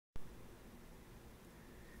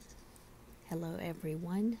Hello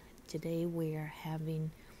everyone. Today we're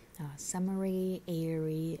having a summery,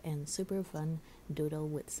 airy, and super fun doodle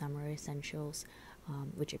with summer essentials,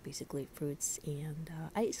 which are basically fruits and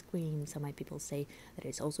ice cream. Some might people say that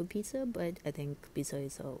it's also pizza, but I think pizza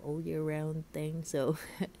is an all year round thing, so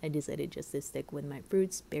I decided just to stick with my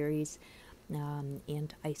fruits, berries,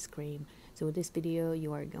 and ice cream. So in this video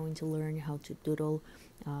you are going to learn how to doodle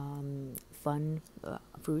fun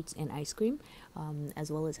fruits and ice cream,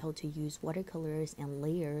 as well as how to use watercolors and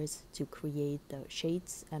layers to create the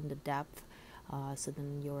shades and the depth, so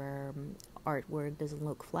then your artwork doesn't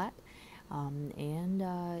look flat. And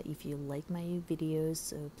if you like my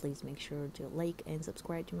videos, please make sure to like and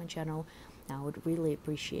subscribe to my channel. I would really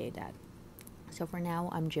appreciate that. So for now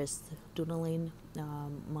I'm just doodling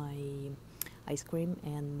my ice cream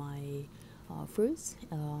and my fruits,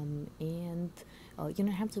 and you don't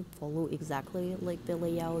have to follow exactly like the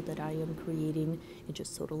layout that I am creating. It's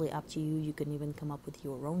just totally up to you. You can even come up with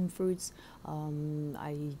your own fruits.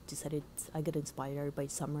 I decided I got inspired by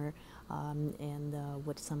summer, and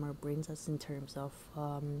what summer brings us in terms of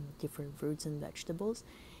different fruits and vegetables,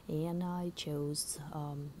 and I chose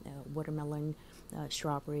watermelon,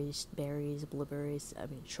 strawberries, berries, blueberries,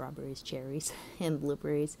 strawberries, cherries, and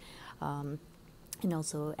blueberries, and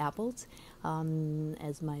also apples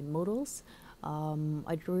as my models.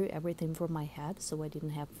 I drew everything from my head, so I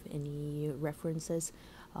didn't have any references.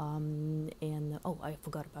 And oh, I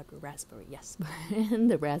forgot about the raspberry. Yes,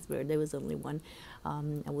 and the raspberry, there was only one.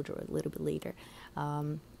 I will draw a little bit later.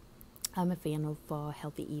 I'm a fan of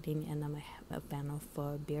healthy eating, and I'm a fan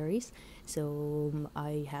of berries, so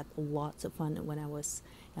I had lots of fun when I was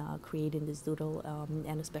creating this doodle,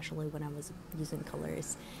 and especially when I was using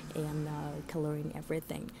colors and coloring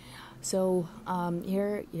everything. So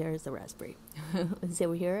here's the raspberry.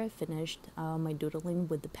 So here I finished my doodling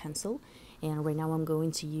with the pencil, and right now I'm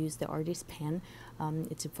going to use the artist pen.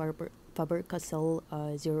 It's a Faber-Castell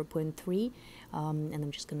 0.3, and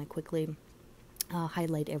I'm just gonna quickly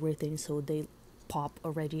highlight everything so they pop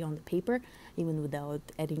already on the paper, even without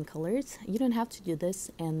adding colors. You don't have to do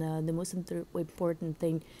this, and the most important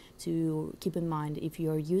thing to keep in mind, if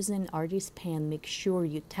you are using artist pen, make sure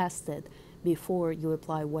you test it before you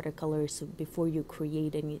apply watercolors. So before you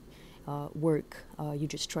create any work, you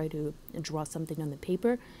just try to draw something on the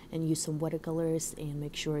paper and use some watercolors and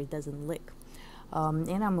make sure it doesn't leak.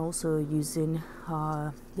 And I'm also using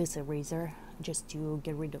this eraser just to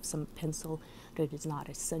get rid of some pencil that is not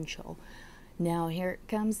essential. Now here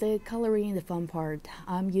comes the coloring, the fun part.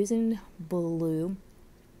 I'm using blue,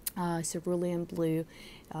 Cerulean Blue,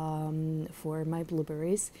 for my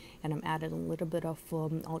blueberries, and I'm adding a little bit of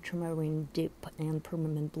Ultramarine Deep and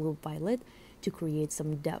Permanent Blue Violet to create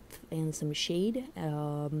some depth and some shade,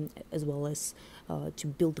 as well as to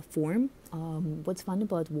build the form. What's fun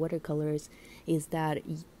about watercolors is that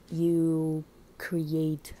you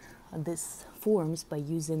create these forms by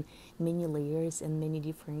using many layers and many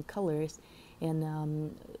different colors.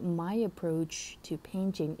 And my approach to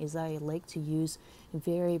painting is I like to use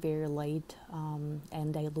very light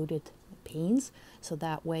and diluted paints, so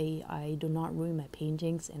that way I do not ruin my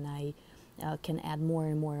paintings, and I can add more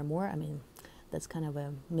and more and more. That's kind of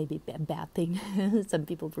a maybe a bad thing. Some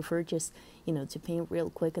people prefer just to paint real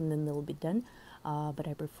quick and then they'll be done, but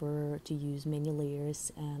I prefer to use many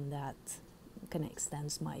layers, and that kind of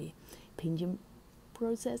extends my painting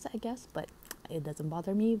process, I guess. But it doesn't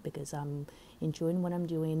bother me because I'm enjoying what I'm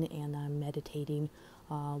doing, and I'm meditating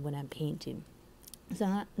when I'm painting.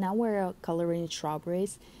 So now we're coloring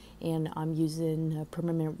strawberries, and I'm using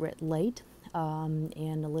permanent red light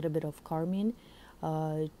and a little bit of Carmine,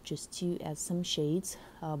 just to add some shades,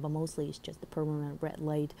 but mostly it's just the permanent red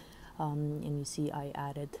light. And you see I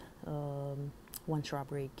added one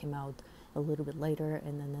strawberry came out a little bit later,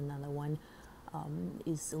 and then another one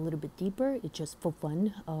is a little bit deeper. It's just for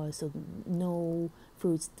fun, so no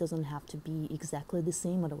fruits doesn't have to be exactly the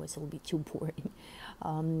same, otherwise it'll be too boring.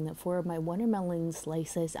 For my watermelon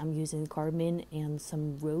slices, I'm using Carmine and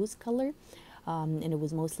some rose color, and it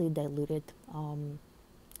was mostly diluted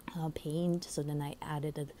paint, so then I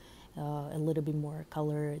added a little bit more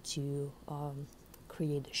color to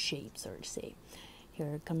create the shape, so to say.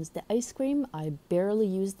 Here comes the ice cream. I barely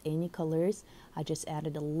used any colors. I just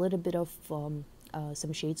added a little bit of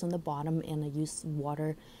some shades on the bottom, and I used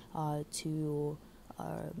water to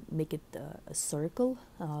make it a circle,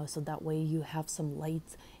 so that way you have some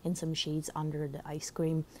light and some shades under the ice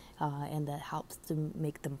cream, and that helps to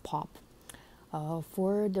make them pop.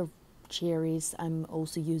 For the cherries, I'm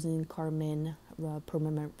also using Carmine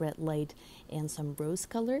permanent red light and some rose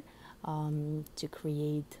color to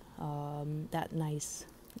create that nice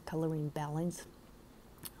coloring balance.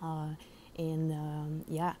 and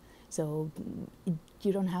yeah, so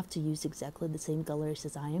you don't have to use exactly the same colors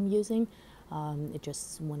as I am using. It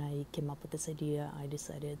just, when I came up with this idea, I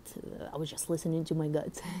decided I was just listening to my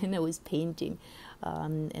guts and I was painting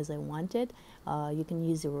as I wanted. You can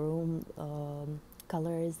use your own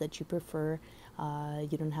colors that you prefer.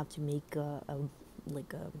 You don't have to make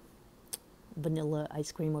like a vanilla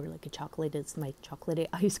ice cream or like a chocolate. It's my chocolate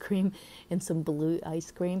ice cream and some blue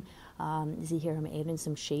ice cream. You see here I'm adding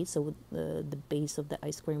some shades, so the base of the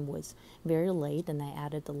ice cream was very light, and I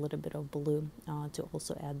added a little bit of blue to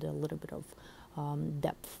also add a little bit of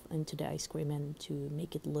depth into the ice cream and to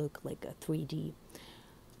make it look like a 3D.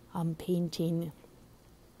 I'm painting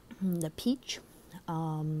the peach,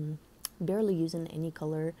 barely using any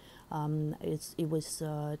color. It was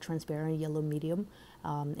transparent yellow medium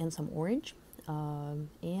and some orange.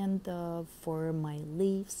 And for my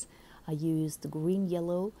leaves, I used green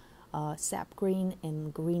yellow, sap green,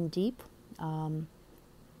 and green deep, and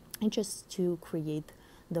just to create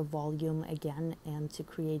the volume again and to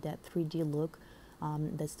create that 3D look.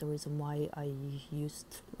 That's the reason why I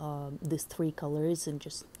used these three colors, and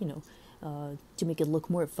just, you know, to make it look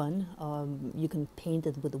more fun. You can paint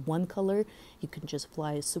it with one color. You can just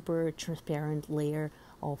apply a super transparent layer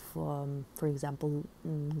of, for example,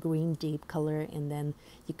 green deep color, and then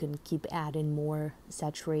you can keep adding more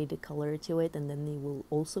saturated color to it, and then it will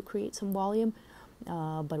also create some volume.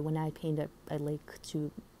 But when I paint it, I like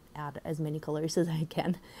to add as many colors as I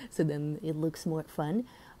can, so then it looks more fun.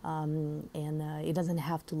 And it doesn't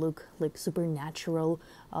have to look like super natural.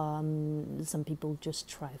 Some people just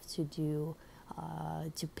try to do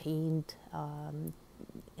to paint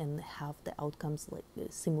and have the outcomes like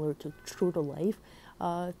similar to true to life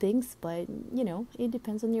things, but you know, it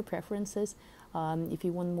depends on your preferences. If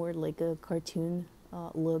you want more like a cartoon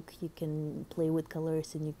look, you can play with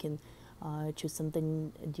colors, and you can choose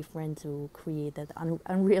something different to create that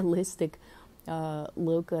unrealistic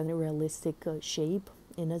look, unrealistic shape.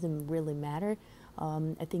 It doesn't really matter.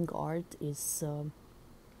 I think art is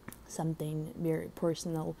something very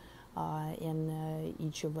personal, and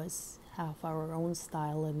each of us have our own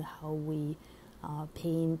style, and how we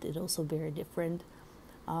paint is also very different.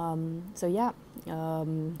 So yeah,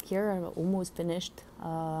 here I'm almost finished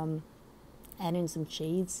adding some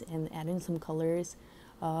shades and adding some colors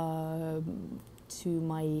to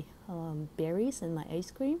my berries and my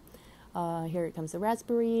ice cream. Here it comes the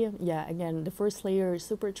raspberry. Yeah, again, the first layer is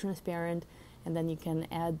super transparent, and then you can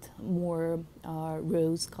add more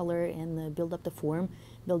rose color and build up the form,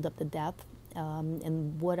 build up the depth.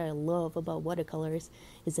 And what I love about watercolors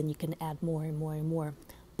is that you can add more and more and more.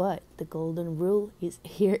 But the golden rule is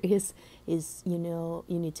you know,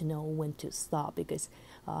 you need to know when to stop, because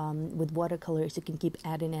with watercolors you can keep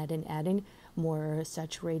adding more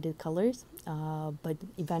saturated colors, but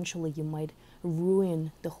eventually you might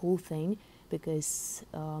ruin the whole thing, because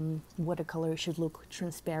watercolor should look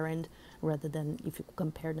transparent rather than if you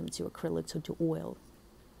compare them to acrylics or to oil.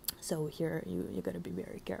 So here you got to be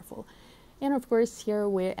very careful. And of course here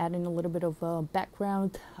we're adding a little bit of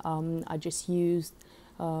background. I just used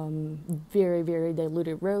very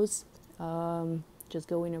diluted rose, just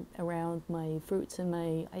going around my fruits and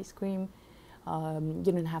my ice cream.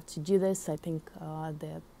 You don't have to do this. I think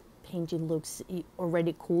the painting looks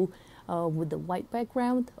already cool with the white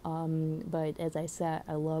background, but as I said,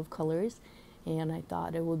 I love colors, and I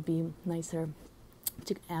thought it would be nicer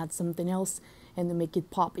to add something else and to make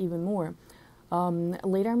it pop even more.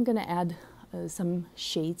 Later I'm gonna add some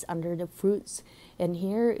shades under the fruits, and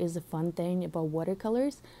here is a fun thing about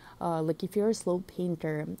watercolors. Like if you're a slow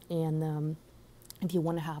painter and if you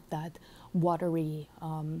want to have that watery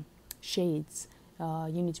shades,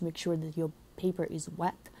 you need to make sure that your paper is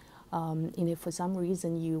wet. And if for some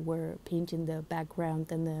reason you were painting the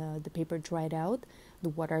background and the paper dried out, the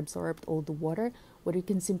water absorbed all the water, what you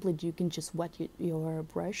can simply do, you can just wet your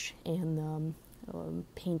brush and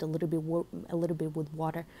paint a little bit with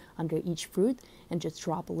water under each fruit, and just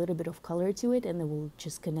drop a little bit of color to it, and it will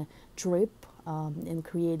just kind of drip and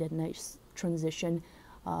create a nice transition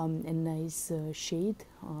and nice shade,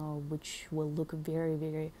 which will look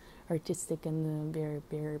very artistic and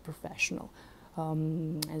very professional.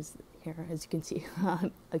 As you can see,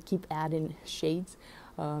 I keep adding shades.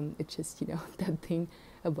 It's just, you know, that thing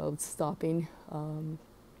about stopping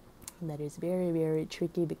that is very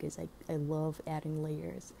tricky, because I love adding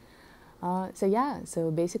layers. So yeah, so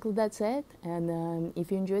basically that's it. And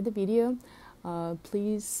if you enjoyed the video,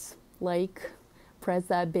 please press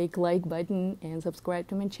that big like button and subscribe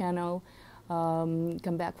to my channel.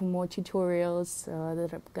 Come back for more tutorials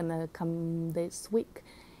that are gonna come this week.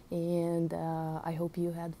 and I hope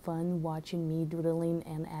you had fun watching me doodling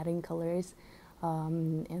and adding colors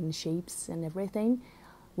and shapes and everything.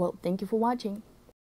 Well, thank you for watching.